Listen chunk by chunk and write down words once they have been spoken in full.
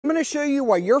going to show you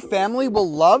why your family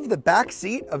will love the back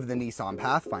seat of the Nissan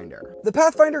Pathfinder. The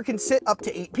Pathfinder can sit up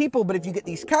to 8 people, but if you get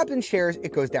these captain's chairs,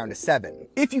 it goes down to 7.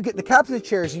 If you get the captain's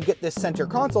chairs, you get this center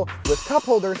console with cup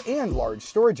holders and large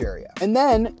storage area. And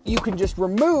then you can just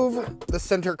remove the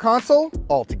center console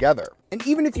altogether. And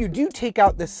even if you do take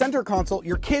out this center console,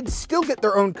 your kids still get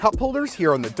their own cup holders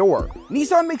here on the door.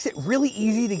 Nissan makes it really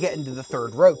easy to get into the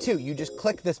third row too. You just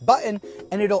click this button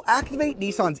and it'll activate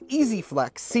Nissan's Easy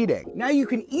Flex seating. Now you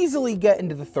can easily get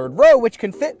into the third row, which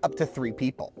can fit up to 3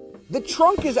 people. The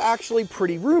trunk is actually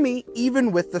pretty roomy,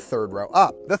 even with the third row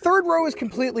up. The third row is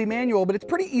completely manual, but it's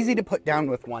pretty easy to put down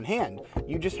with one hand.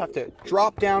 You just have to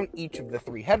drop down each of the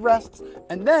 3 headrests,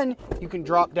 and then you can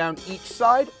drop down each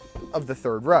side of the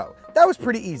third row. That was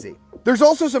pretty easy. There's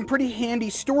also some pretty handy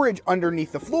storage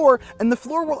underneath the floor, and the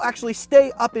floor will actually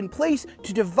stay up in place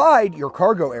to divide your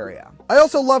cargo area. I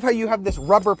also love how you have this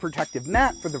rubber protective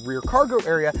mat for the rear cargo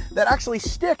area that actually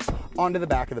sticks onto the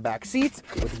back of the back seats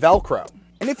with Velcro.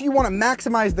 And if you want to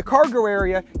maximize the cargo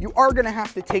area, you are going to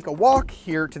have to take a walk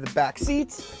here to the back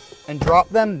seats and drop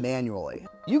them manually.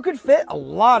 You could fit a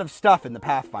lot of stuff in the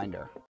Pathfinder.